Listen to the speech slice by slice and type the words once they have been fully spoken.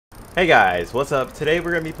Hey guys, what's up? Today we're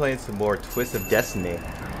going to be playing some more Twist of Destiny.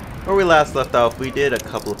 Where we last left off, we did a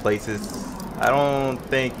couple of places. I don't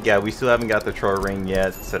think, yeah, we still haven't got the Troll Ring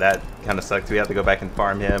yet, so that kind of sucks. We have to go back and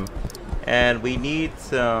farm him. And we need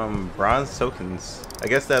some bronze tokens. I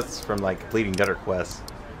guess that's from like completing Gutter quests.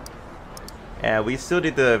 And we still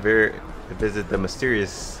need to visit the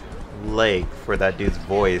mysterious lake for that dude's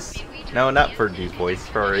voice. No, not for dude's voice,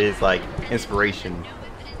 for his like inspiration.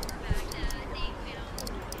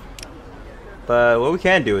 But what we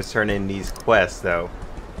can do is turn in these quests, though.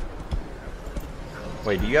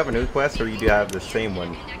 Wait, do you have a new quest, or you do have the same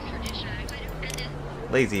one?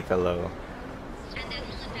 Lazy fellow.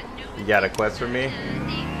 You got a quest for me?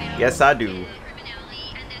 Yes, I do.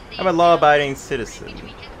 I'm a law-abiding citizen.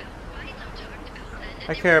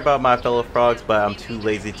 I care about my fellow frogs, but I'm too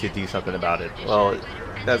lazy to do something about it. Well,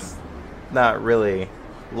 that's not really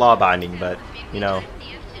law-binding, but, you know.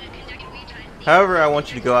 However, I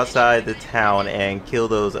want you to go outside the town and kill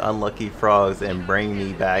those unlucky frogs and bring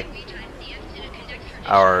me back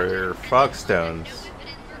our frog stones.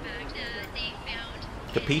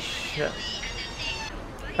 Capisce?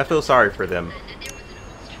 I feel sorry for them.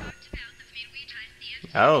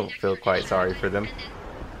 I don't feel quite sorry for them.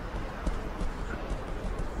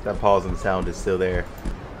 That pause and sound is still there.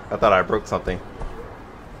 I thought I broke something.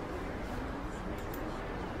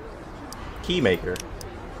 Keymaker.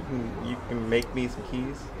 You can make me some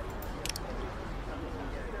keys.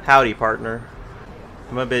 Howdy, partner.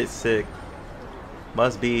 I'm a bit sick.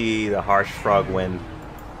 Must be the harsh frog wind.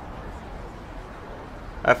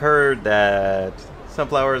 I've heard that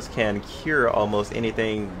sunflowers can cure almost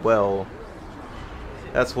anything well.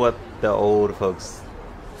 That's what the old folks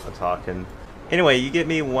are talking. Anyway, you get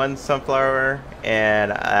me one sunflower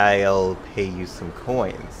and I'll pay you some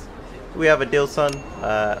coins. Do we have a deal, son?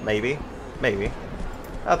 Maybe. Maybe.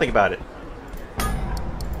 I'll think about it.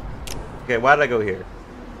 Okay, why did I go here?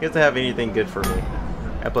 He doesn't have anything good for me.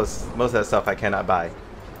 And plus, most of that stuff I cannot buy.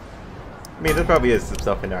 I mean, there probably is some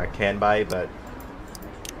stuff in there I can buy, but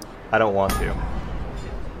I don't want to.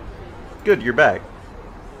 Good, you're back.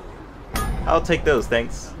 I'll take those,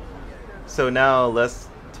 thanks. So now let's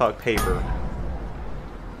talk paper.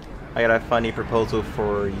 I got a funny proposal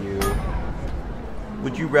for you.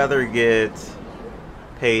 Would you rather get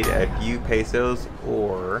paid a few pesos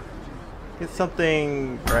or get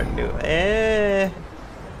something brand new?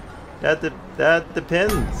 That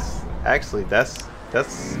depends. Actually,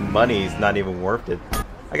 that's money's not even worth it.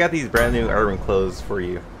 I got these brand new urban clothes for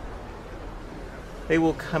you. They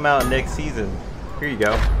will come out next season. Here you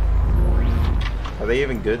go. Are they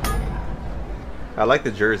even good? I like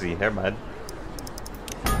the jersey. Never mind.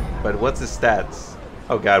 But what's his stats?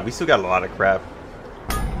 Oh god, we still got a lot of crap.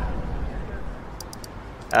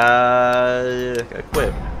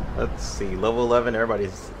 Equip. Let's see, level 11,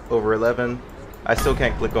 everybody's over 11. I still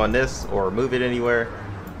can't click on this or move it anywhere.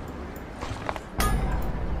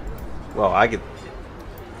 Well, I could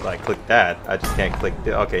like click that. I just can't click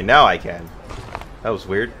okay, now I can. That was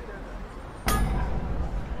weird.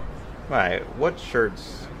 Alright, what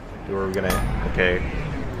shirts are we gonna... Okay,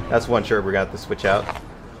 that's one shirt we're gonna have to switch out.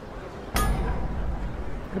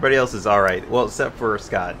 Everybody else is alright. Well, except for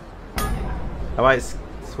Scott. I might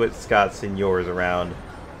switch Scott's and yours around.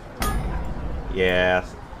 Yeah.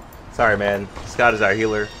 Sorry, man. Scott is our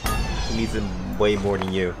healer. He needs him way more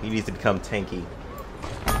than you. He needs to become tanky.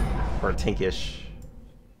 Or tankish.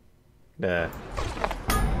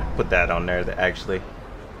 Put that on there, actually.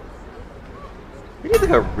 We need to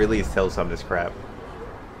go really sell some of this crap.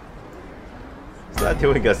 It's not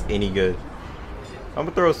doing us any good. I'm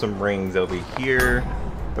gonna throw some rings over here.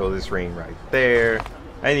 Throw this ring right there.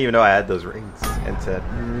 I didn't even know I had those rings until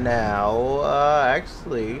now.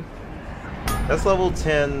 Actually, that's level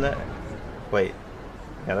 10. Wait,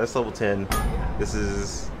 yeah, that's level 10. This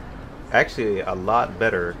is actually a lot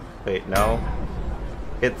better. Wait, no,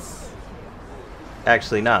 it's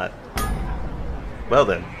actually not. Well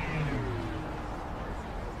then,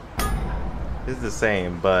 it's the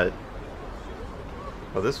same, but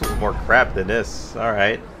well, this was more crap than this. All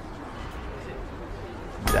right.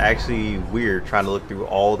 It's actually weird trying to look through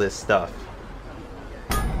all this stuff.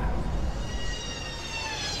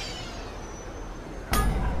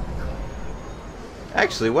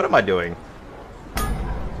 Actually, what am I doing?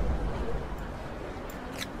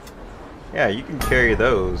 Yeah, you can carry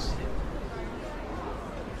those.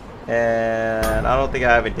 And I don't think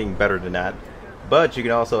I have anything better than that. But you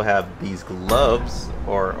can also have these gloves,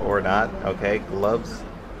 or not. Okay, gloves.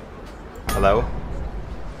 Hello?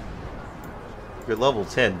 You're level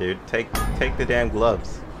 10, dude. Take the damn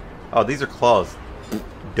gloves. Oh, these are claws.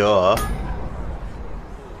 Duh.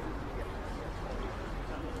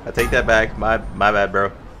 I take that back. My bad,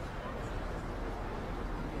 bro.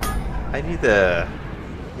 I need to...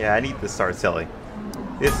 Yeah, I need to start selling.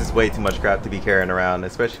 This is way too much crap to be carrying around,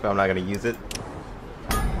 especially if I'm not going to use it.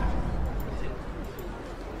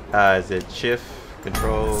 Is it shift,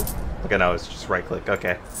 control? Okay, no, it's just right click.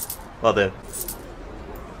 Okay. Well then.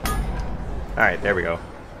 Alright, there we go.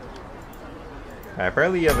 Alright,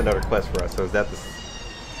 apparently you have another quest for us, so is that the...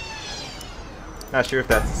 Not sure if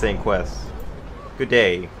that's the same quest. Good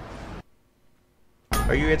day.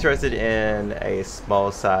 Are you interested in a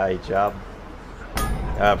small side job?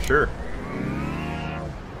 Sure.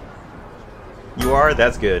 You are?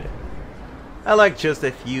 That's good. I like just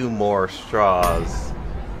a few more straws.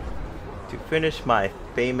 To finish my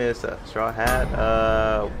famous straw hat,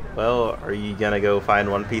 well, are you gonna go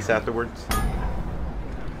find one piece afterwards?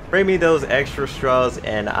 Bring me those extra straws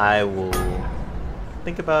and I will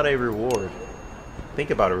think about a reward. Think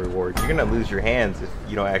about a reward. You're gonna lose your hands if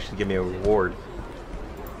you don't actually give me a reward.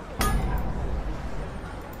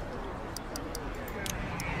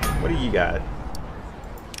 What do you got?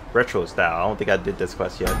 Retro style. I don't think I did this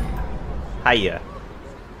quest yet. Hiya.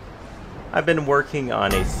 I've been working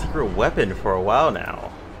on a secret weapon for a while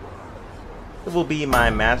now. It will be my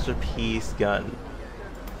masterpiece gun.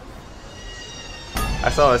 I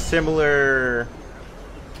saw a similar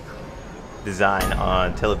design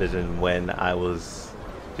on television when I was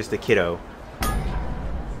just a kiddo.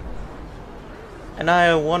 And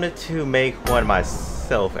I wanted to make one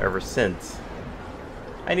myself ever since.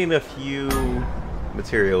 I need a few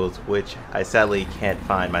materials which I sadly can't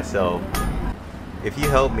find myself. If you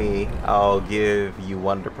help me, I'll give you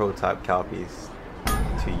one of the prototype copies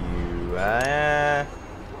to you.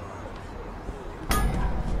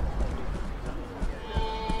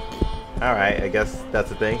 Alright, I guess that's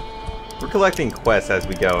the thing. We're collecting quests as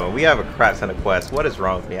we go, and we have a crap ton of quests. What is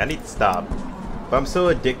wrong with me? I need to stop. But I'm so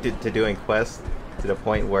addicted to doing quests to the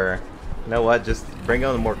point where, you know what, just bring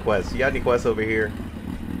on more quests. You got any quests over here?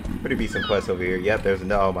 Pretty be some quests over here. Yep, there's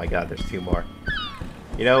no. Oh my god, there's two more.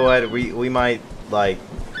 You know what? We might like.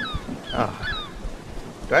 Oh.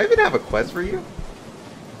 Do I even have a quest for you?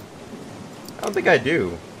 I don't think I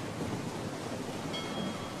do.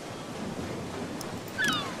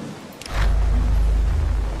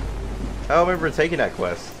 I don't remember taking that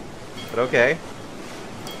quest, but okay.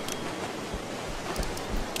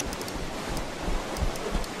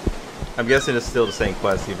 I'm guessing it's still the same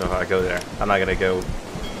quest even if I go there. I'm not gonna go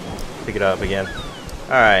pick it up again.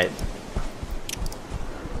 Alright.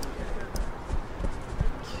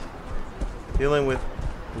 Dealing with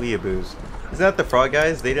weeaboos. Isn't that the frog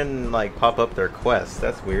guys? They didn't like pop up their quests.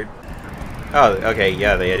 That's weird. Oh, okay,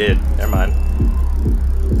 yeah, they did. Never mind.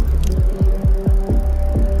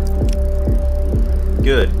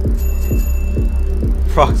 Good.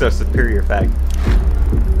 Frogs are superior fact.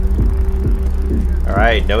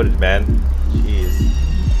 Alright, noted, man. Jeez.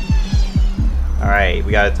 Alright,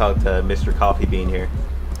 we gotta talk to Mr. Coffee Bean here.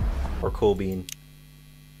 Or Cool Bean.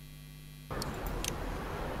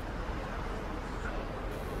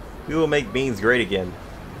 We will make beans great again.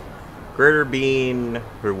 Greater bean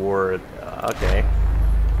reward. Okay.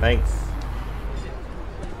 Thanks.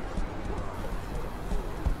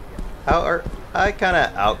 How are... I kind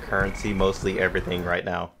of out-currency mostly everything right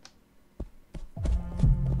now.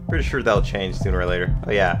 Pretty sure that'll change sooner or later.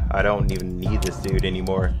 Oh yeah, I don't even need this dude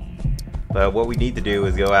anymore. But what we need to do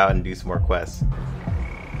is go out and do some more quests.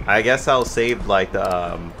 I guess I'll save like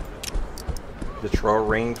the troll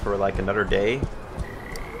ring for like another day.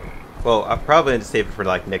 Well, I'll probably need to save it for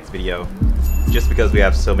like next video, just because we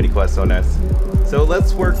have so many quests on us. So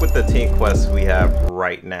let's work with the 10 quests we have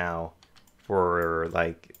right now for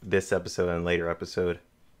like this episode and later episode.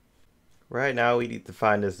 Right now we need to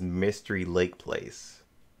find this mystery lake place,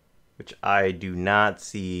 which I do not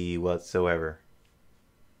see whatsoever.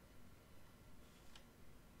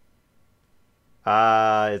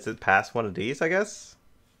 Is it past one of these, I guess?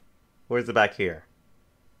 Or is it back here?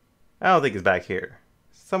 I don't think it's back here.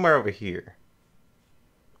 Somewhere over here.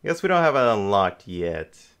 I guess we don't have it unlocked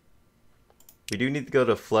yet. We do need to go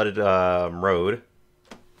to Flooded Road.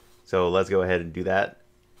 So let's go ahead and do that.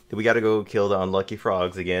 Then we gotta go kill the unlucky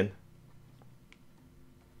frogs again.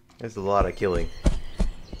 There's a lot of killing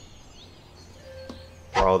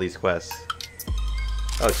for all these quests.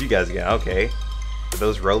 Oh, it's you guys again. Okay. Are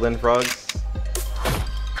those rolling frogs?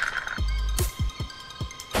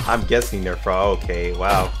 I'm guessing they're frog. Okay,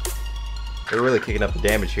 wow. They're really kicking up the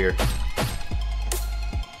damage here.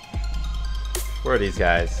 Where are these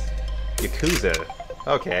guys? Yakuza.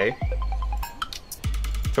 Okay.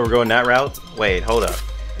 So we're going that route? Wait, hold up.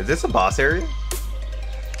 Is this a boss area?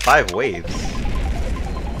 5 waves.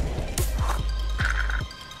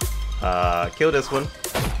 Kill this one.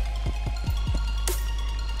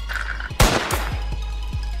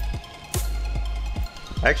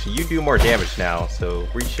 Actually, you do more damage now, so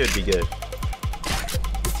we should be good.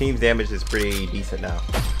 The team's damage is pretty decent now.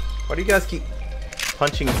 Why do you guys keep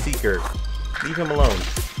punching Seeker? Leave him alone.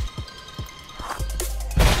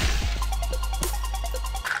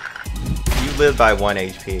 You live by 1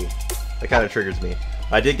 HP. That kind of triggers me.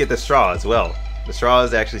 I did get the straw as well. The straw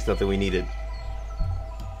is actually something we needed.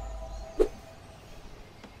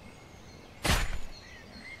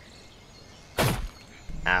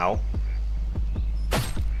 Ow.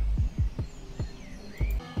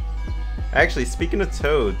 Actually, speaking of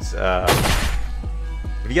toads,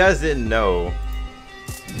 if you guys didn't know,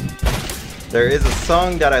 there is a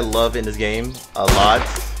song that I love in this game a lot,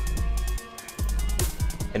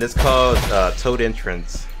 and it's called Toad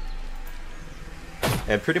Entrance.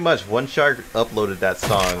 And pretty much One Shark uploaded that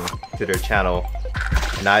song to their channel,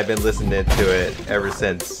 and I've been listening to it ever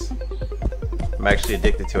since. I'm actually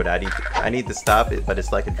addicted to it. I need to stop it, but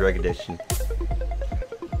it's like a drug addiction.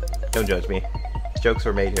 Don't judge me. Jokes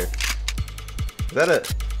were made here. Is that a...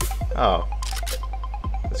 Oh.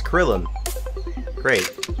 It's Krillin.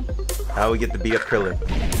 Great. Now we get to beat up Krillin.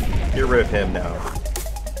 Get rid of him now.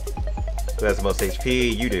 Who has the most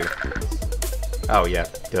HP? You do. Oh yeah,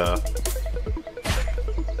 duh.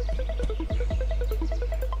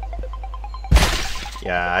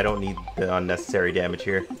 Yeah, I don't need the unnecessary damage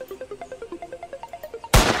here.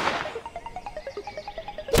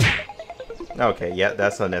 Okay, yeah,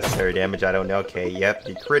 that's unnecessary damage. I don't know. Okay, yep,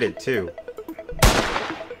 you critted too.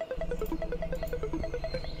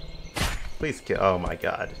 Please kill. Oh my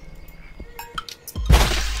god.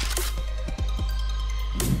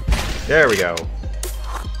 There we go.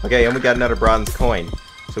 Okay, and we got another bronze coin.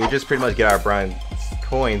 So we just pretty much get our bronze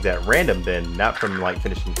coins at random then, not from like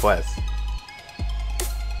finishing quests.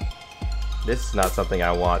 This is not something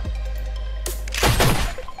I want.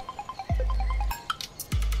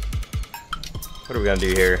 What are we gonna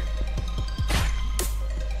do here?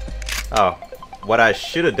 Oh, what I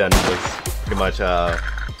should have done was pretty much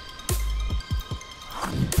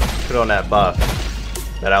put on that buff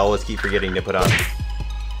that I always keep forgetting to put on.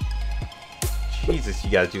 Jesus, you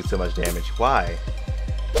guys do so much damage. Why?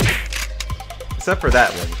 Except for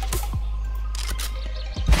that one.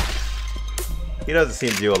 He doesn't seem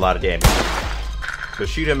to do a lot of damage. So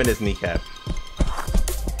shoot him in his kneecap.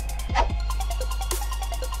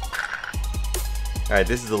 Alright,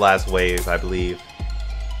 this is the last wave, I believe.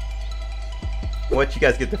 What, you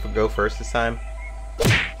guys get to go first this time?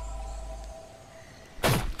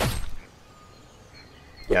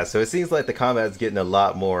 Yeah, so it seems like the combat is getting a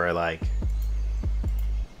lot more, like,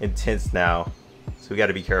 intense now. So we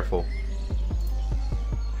gotta be careful.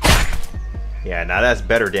 Yeah, now that's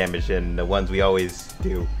better damage than the ones we always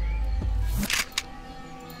do.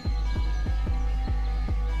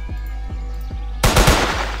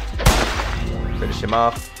 Finish him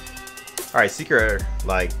off. Alright, Seeker,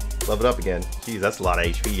 like, leveled up again. Jeez, that's a lot of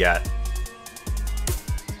HP you got.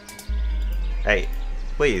 Hey,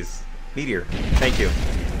 please. Meteor. Thank you.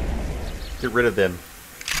 Get rid of them.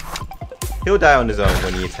 He'll die on his own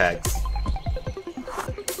when he attacks.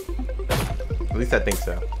 At least I think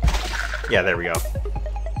so. Yeah, there we go.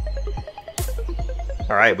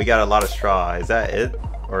 Alright, we got a lot of straw. Is that it?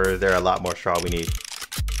 Or is there a lot more straw we need?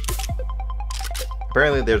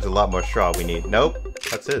 Apparently there's a lot more straw we need. Nope,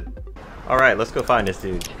 that's it. Alright, let's go find this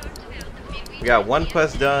dude. We got one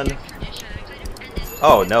quest done.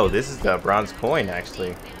 Oh no, this is the bronze coin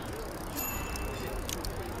actually.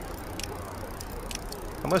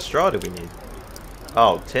 How much straw do we need?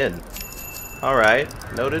 Oh, 10.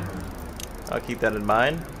 Alright, noted. I'll keep that in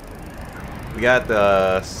mind. We got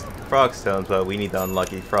the frog stones, but we need the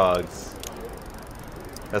unlucky frogs.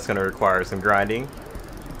 That's gonna require some grinding.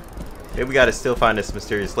 Maybe we gotta still find this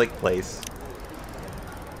mysterious lake place.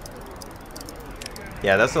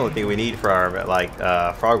 Yeah, that's the only thing we need for our, like,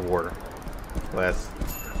 frog war. Well, that's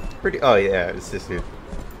pretty... Oh yeah, it's this dude.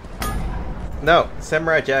 No,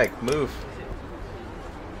 Samurai Jack, move.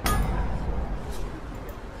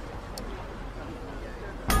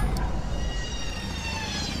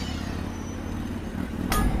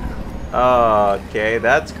 Okay,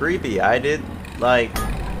 that's creepy. I did, like,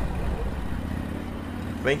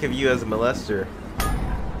 think of you as a molester.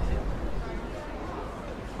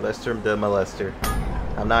 Lester the molester.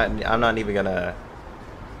 I'm not even gonna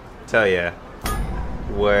tell you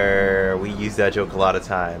where we use that joke a lot of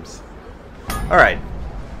times. All right,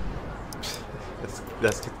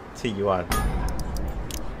 let's continue on.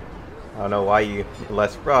 I don't know why you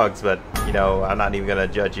molest frogs, but you know, I'm not even gonna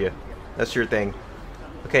judge you. That's your thing.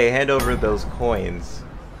 Okay, hand over those coins.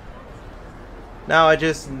 Now I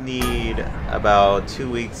just need about 2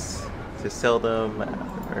 weeks to sell them.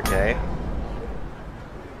 Okay.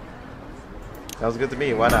 Sounds good to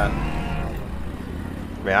me. Why not?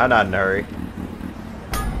 I mean, I'm not in a hurry.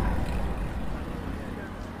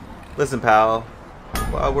 Listen, pal.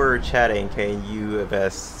 While we're chatting, can you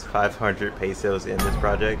invest 500 pesos in this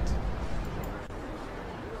project?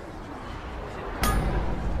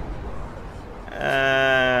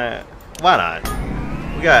 Why not?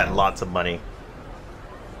 We got lots of money.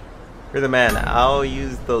 You're the man. I'll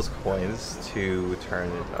use those coins to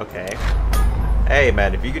turn it. Okay. Hey,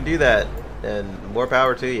 man, if you can do that, then more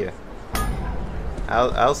power to you.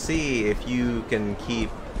 I'll see if you can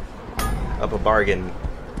keep up a bargain,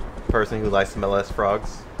 person who likes to molest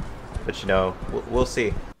frogs. But you know, we'll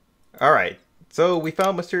see. All right. So we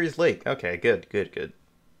found Mysterious Lake. Okay, good.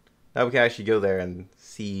 Now we can actually go there and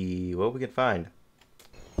see what we can find.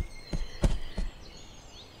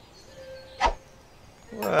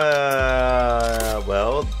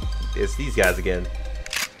 Well, it's these guys again.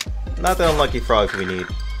 Not the unlucky frogs we need.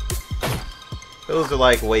 Those are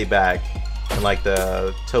like way back in like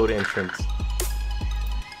the toad entrance.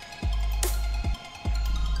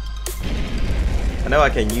 I know I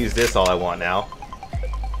can use this all I want now.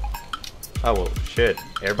 Oh well, shit.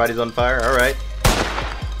 Everybody's on fire? Alright.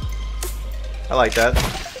 I like that.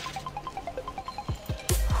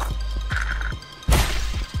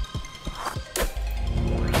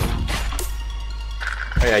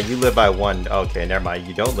 Oh yeah, you live by one. Okay, never mind.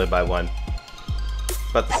 You don't live by one.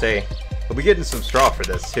 About to say, we'll be getting some straw for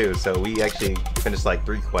this too, so we actually finished like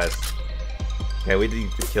 3 quests. Okay, we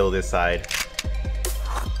need to kill this side.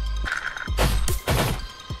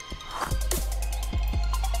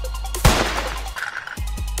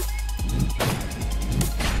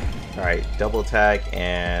 Alright, double attack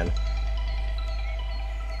and...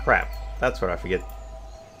 Crap, that's what I forget.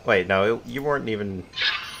 Wait, no, you weren't even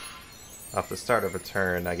off the start of a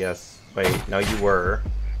turn, I guess. Wait, no, you were,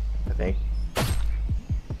 I think.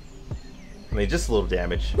 I mean, just a little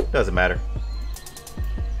damage. Doesn't matter.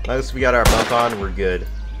 As long as we got our buff on, we're good.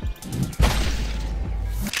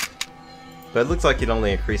 But it looks like it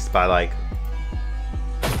only increased by like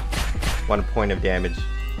 1 point of damage.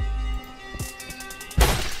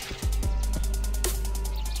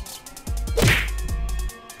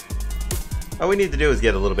 All we need to do is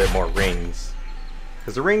get a little bit more rings.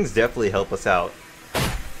 Because the rings definitely help us out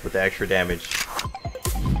with the extra damage.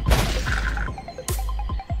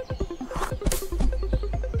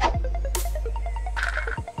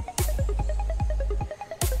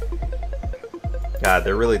 God,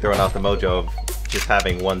 they're really throwing off the mojo of just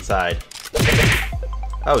having one side.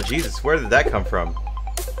 Oh Jesus, where did that come from?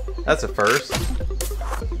 That's a first.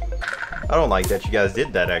 I don't like that you guys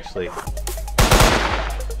did that actually.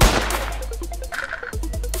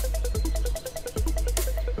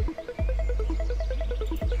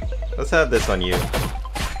 Let's have this on you.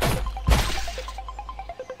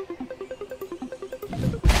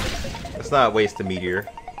 Let's not waste a meteor.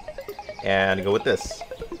 And go with this.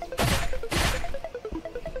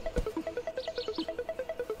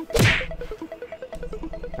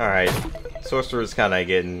 Alright. Sorcerer's kinda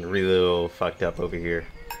getting really little fucked up over here.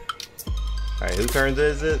 Alright, whose turn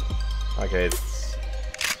is it? Okay, it's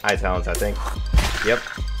High Talons, I think. Yep.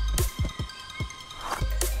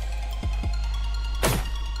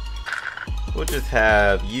 We'll just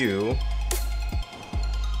have you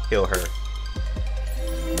kill her.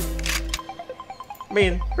 I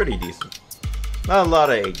mean, pretty decent. Not a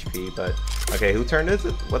lot of HP, but... Okay, whose turn is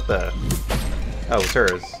it? What the... Oh, it's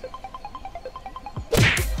hers.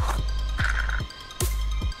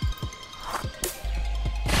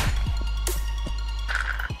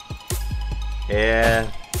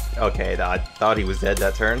 Yeah... Okay, I thought he was dead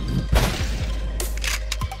that turn.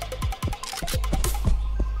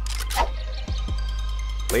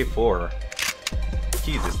 Wave 4.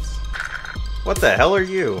 Jesus. What the hell are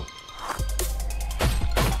you?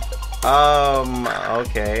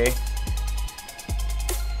 Okay.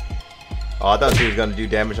 Oh, I thought she was gonna do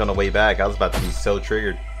damage on the way back. I was about to be so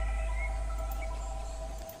triggered.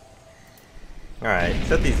 Alright,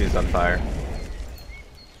 set these dudes on fire.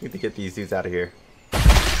 Need to get these dudes out of here.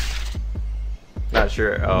 Not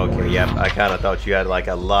sure. Oh, okay, yeah, I kinda thought you had like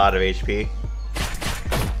a lot of HP.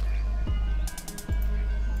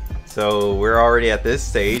 So we're already at this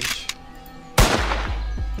stage.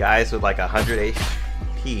 Guys with like 100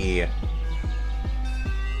 HP. You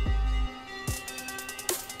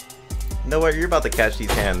know what? You're about to catch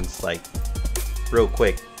these hands like real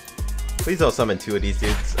quick. Please don't summon 2 of these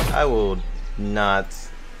dudes. I will not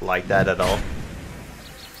like that at all.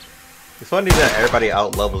 It's funny that everybody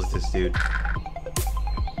out levels this dude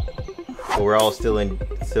but we're all still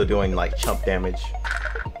doing like chump damage.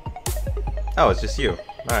 Oh, it's just you.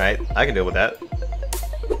 All right, I can deal with that.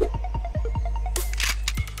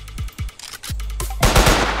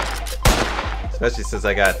 Especially since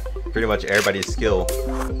I got pretty much everybody's skill.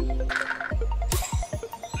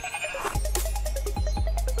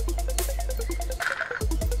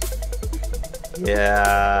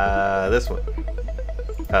 Yeah, this one.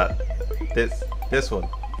 This one.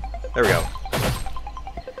 There we go.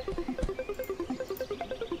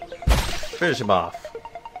 Finish him off.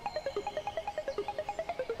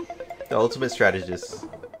 The ultimate strategist.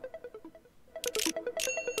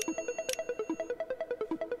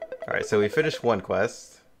 Alright, so we finished one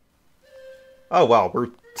quest. Oh wow, we're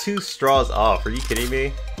 2 straws off. Are you kidding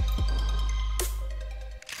me?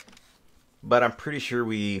 But I'm pretty sure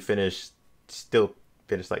we still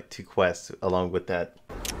finished like 2 quests along with that.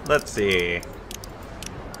 Let's see.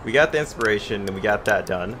 We got the inspiration and we got that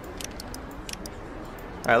done.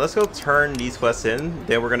 Alright, let's go turn these quests in.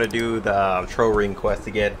 Then we're gonna do the troll ring quest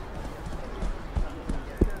again.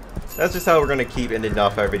 That's just how we're gonna keep ending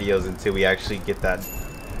off our videos until we actually get that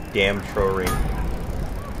damn troll ring.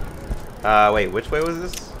 Wait, which way was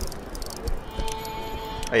this?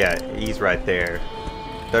 Oh yeah, he's right there.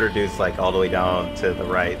 The other dude's like all the way down to the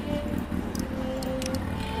right.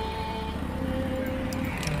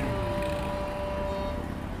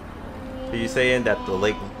 So you're saying that the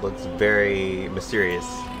lake looks very mysterious.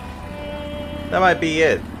 That might be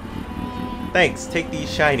it. Thanks, take these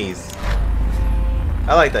shinies.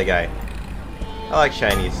 I like that guy. I like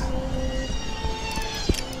shinies.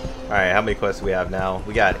 Alright, how many quests do we have now?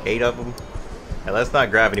 We got 8 of them. And let's not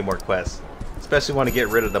grab any more quests. Especially want to get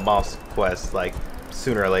rid of the moss quest, like,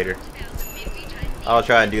 sooner or later. I'll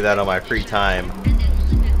try and do that on my free time.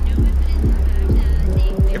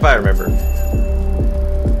 If I remember.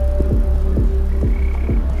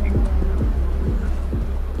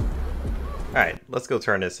 Alright, let's go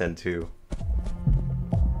turn this into...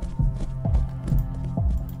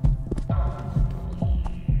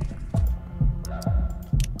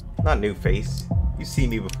 Not new face. You've seen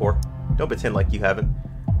me before. Don't pretend like you haven't.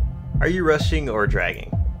 Are you rushing or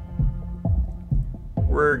dragging?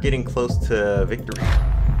 We're getting close to victory.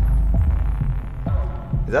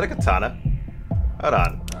 Is that a katana? Hold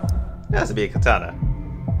on. It has to be a katana.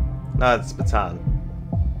 No, it's a baton.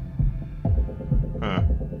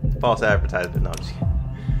 False advertisement. No, I'm just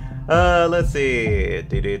kidding. Let's see.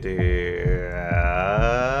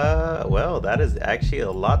 Well, that is actually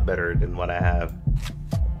a lot better than what I have.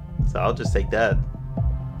 So I'll just take that.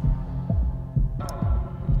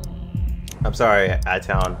 I'm sorry,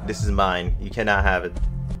 I-Town. This is mine. You cannot have it.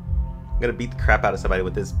 I'm gonna beat the crap out of somebody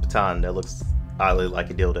with this baton that looks oddly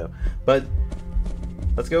like a dildo. But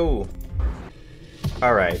let's go.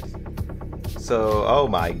 Alright. So, oh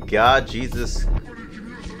my god, Jesus.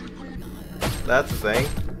 That's the thing.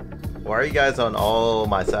 Why are you guys on all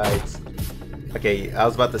my sides? Okay, I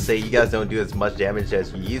was about to say you guys don't do as much damage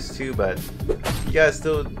as you used to, but you guys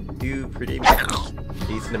still do pretty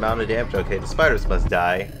decent amount of damage. Okay, the spiders must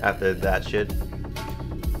die after that shit.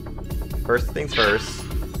 First things first,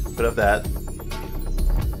 put up that.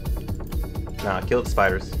 Nah, kill the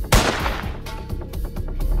spiders.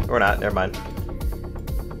 Or not, never mind.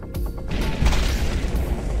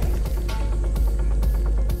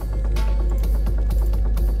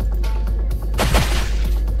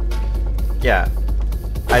 Yeah,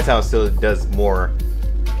 I-Town still does more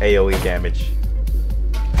AoE damage.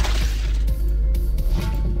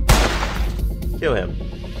 Kill him.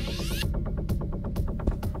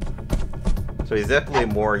 So he's definitely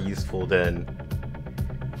more useful than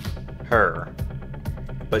her.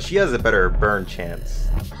 But she has a better burn chance.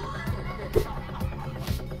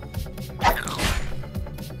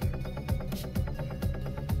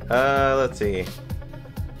 Let's see.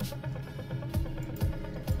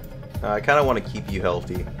 I kind of want to keep you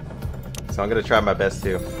healthy. So I'm going to try my best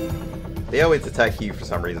to. They always attack you for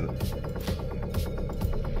some reason.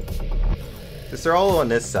 Since they're all on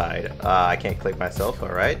this side, I can't click myself,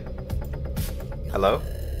 alright? Hello?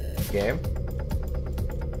 Game?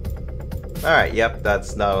 Alright, yep,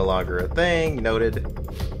 that's no longer a thing, noted.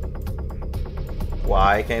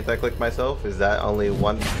 Why can't I click myself? Is that only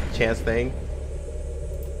one chance thing?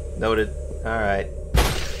 Noted. Alright.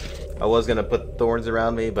 I was gonna put thorns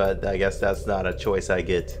around me, but I guess that's not a choice I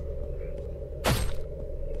get.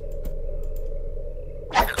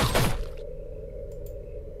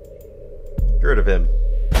 Get rid of him.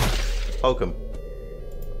 Poke him.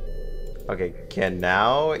 Okay, can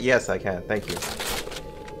now? Yes, I can. Thank you.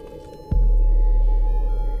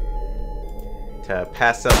 To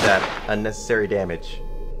pass up that unnecessary damage.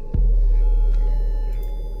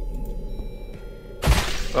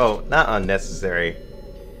 Oh, not unnecessary.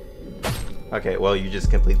 Okay, well, you just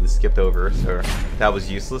completely skipped over, so that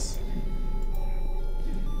was useless.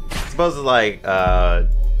 It's supposed to, like,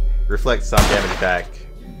 reflect some damage back.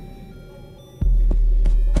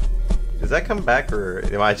 Does that come back, or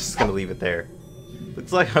am I just gonna leave it there?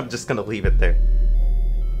 Looks like I'm just gonna leave it there.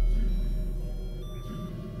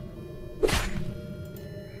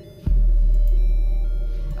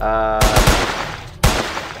 Well,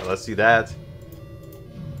 let's do that.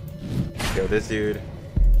 Go this dude.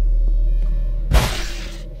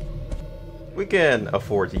 We can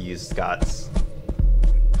afford to use Scots.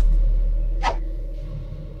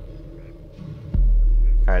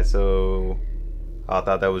 Alright, so I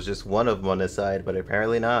thought that was just one of them on this side, but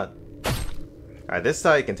apparently not. Alright, this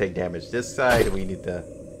side can take damage. This side we need to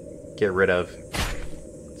get rid of.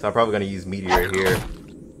 So I'm probably going to use Meteor here.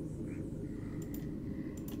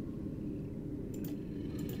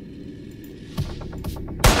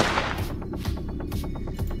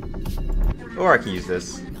 Or I can use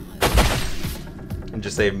this. And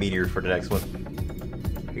just save Meteor for the next one.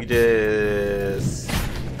 We just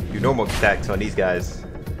do normal attacks on these guys.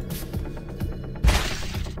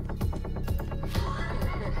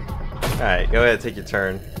 Alright, go ahead and take your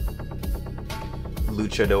turn.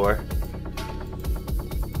 Luchador.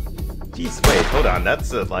 Jeez, wait, hold on.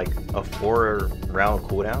 That's like a 4-round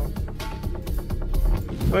cooldown?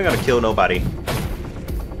 We ain't gonna kill nobody.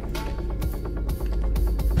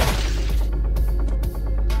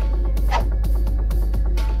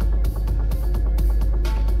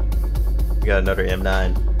 We got another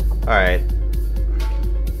M9. Alright.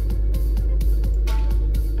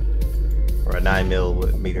 Or a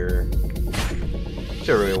 9mm.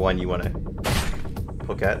 Whichever one you want to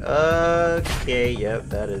poke at. Okay, yep,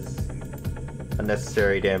 that is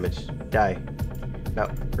unnecessary damage. Die. No,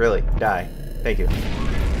 really, die. Thank you.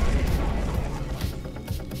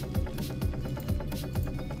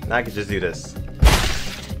 Now I can just do this.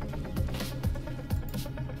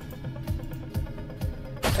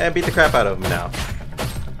 And beat the crap out of him now.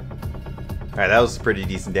 Alright, that was pretty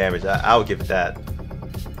decent damage. I'll give it that.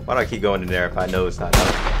 Why do I keep going in there if I know it's not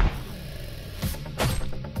enough?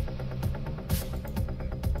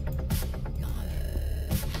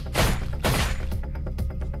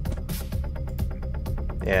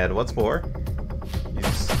 And once more,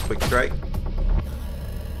 use Quick Strike.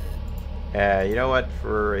 And you know what,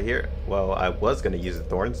 for here, well, I was going to use the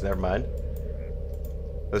Thorns, never mind.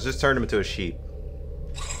 Let's just turn him into a sheep.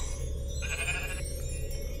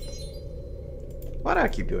 Why do I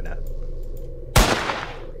keep doing that?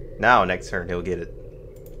 Now, next turn, he'll get it.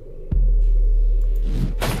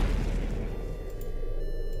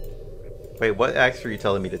 Wait, what axe are you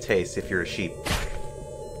telling me to taste if you're a sheep?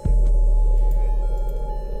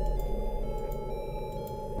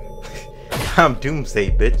 I'm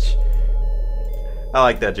Doomsday, bitch. I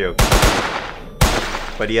like that joke.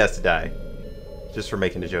 But he has to die. Just for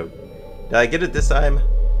making the joke. Did I get it this time?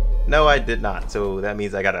 No, I did not. So that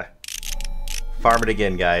means I gotta farm it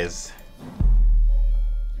again, guys.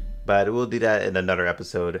 But we'll do that in another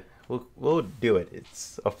episode. We'll do it.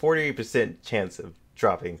 It's a 40% chance of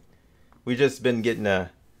dropping. We've just been getting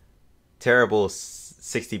a terrible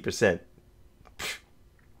 60%.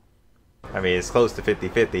 I mean, it's close to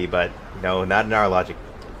 50-50, but no, not in our logic.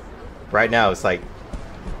 Right now, it's like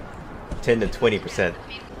 10 to 20%.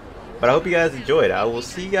 But I hope you guys enjoyed. I will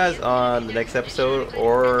see you guys on the next episode,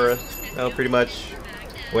 or pretty much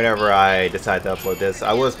whenever I decide to upload this.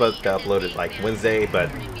 I was supposed to upload it like Wednesday, but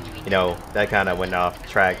you know, that kind of went off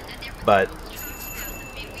track. But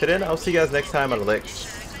till then, I'll see you guys next time on the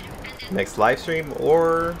next live stream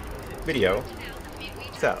or video.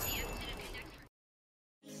 Peace out.